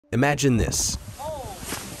Imagine this.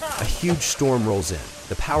 A huge storm rolls in.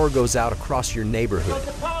 The power goes out across your neighborhood.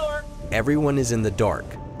 Everyone is in the dark,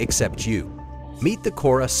 except you. Meet the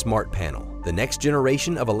Kora Smart Panel, the next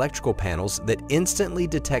generation of electrical panels that instantly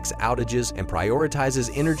detects outages and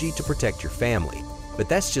prioritizes energy to protect your family. But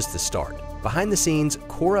that's just the start. Behind the scenes,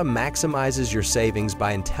 Kora maximizes your savings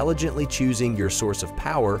by intelligently choosing your source of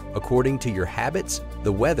power according to your habits,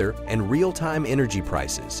 the weather, and real-time energy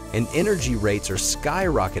prices. And energy rates are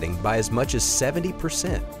skyrocketing by as much as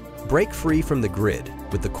 70%. Break free from the grid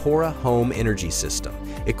with the Kora Home Energy System,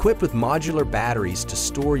 equipped with modular batteries to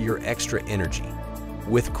store your extra energy.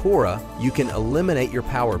 With Kora, you can eliminate your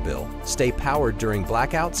power bill, stay powered during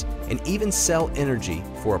blackouts, and even sell energy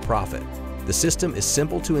for a profit. The system is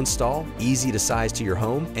simple to install, easy to size to your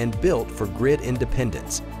home, and built for grid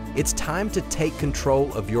independence. It's time to take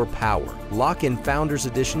control of your power. Lock in Founders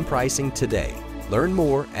Edition pricing today. Learn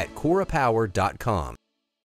more at korapower.com.